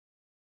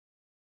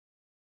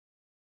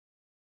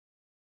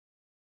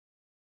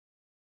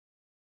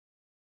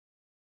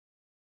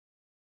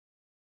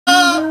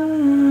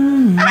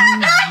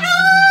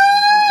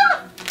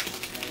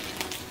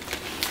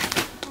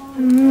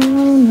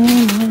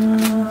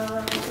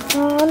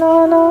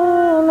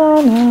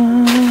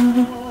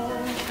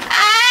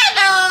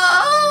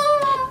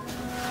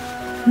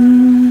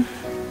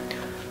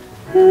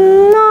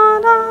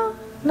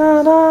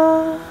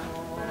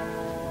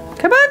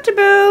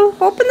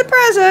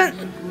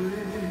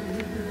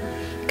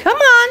Come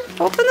on,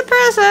 open the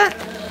present.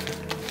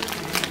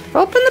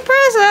 Open the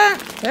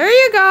present. There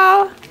you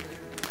go.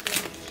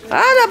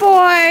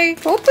 Attaboy.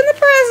 Open the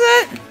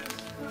present.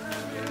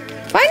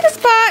 Find a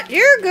spot.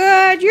 You're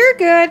good. You're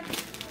good.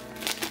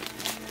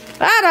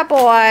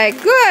 Attaboy.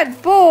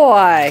 Good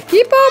boy.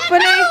 Keep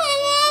opening.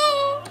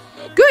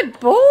 Good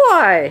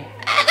boy.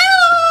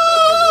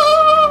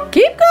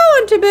 Keep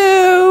going,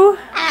 Taboo.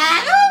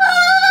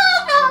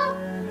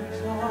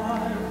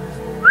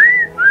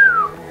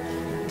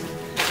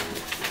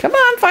 Come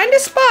on, find a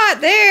spot.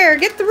 There,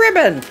 get the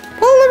ribbon.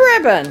 Pull the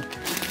ribbon.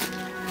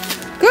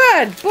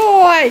 Good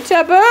boy,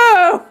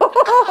 Taboo.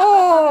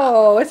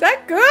 Oh, is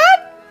that good?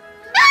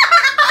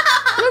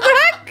 Was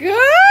that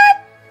good?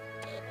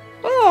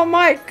 Oh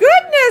my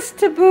goodness,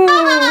 Taboo.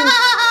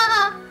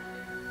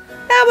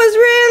 That was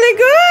really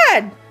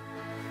good.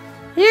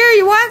 Here,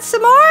 you want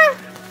some more?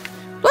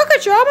 Look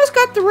at you, almost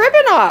got the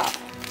ribbon off.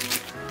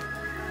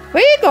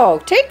 There you go.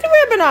 Take the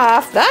ribbon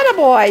off. That a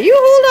boy. You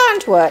hold on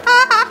to it.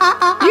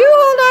 You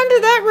hold on to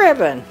that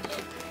ribbon.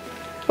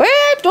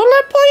 Well, don't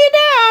let it pull you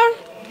down.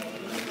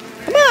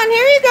 Come on,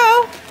 here you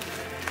go.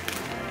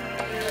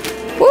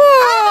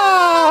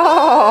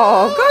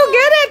 Whoa! Go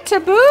get it,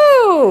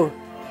 Taboo.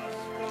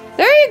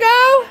 There you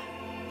go.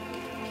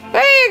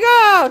 There you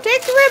go.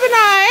 Take the ribbon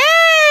off.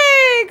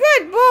 Hey,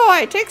 good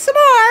boy. Take some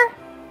more.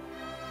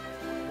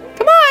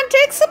 Come on,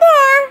 take some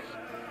more.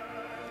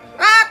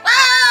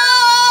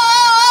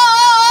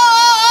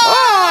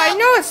 Oh, I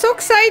know, it's so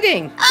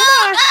exciting. Come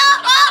on.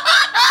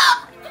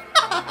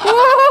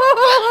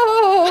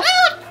 Whoa.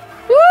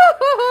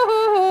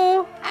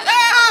 Whoa.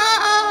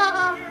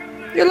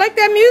 You like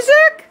that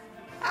music?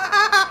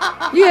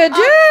 You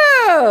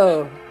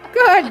do.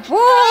 Good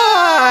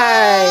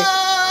boy.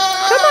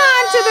 Come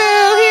on,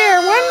 Taboo.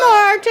 Here, one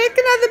more. Take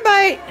another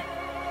bite.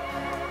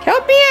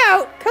 Help me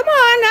out. Come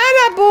on,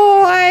 atta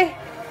boy.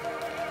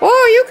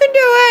 Oh, you can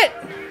do it.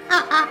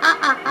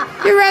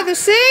 You rather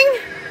sing?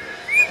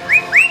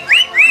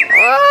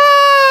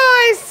 Oh,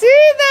 I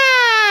see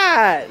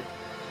that.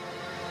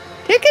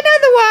 Take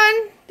another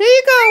one. There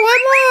you go.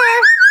 One more.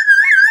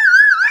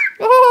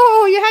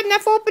 Oh, you had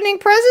enough opening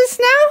presents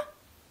now?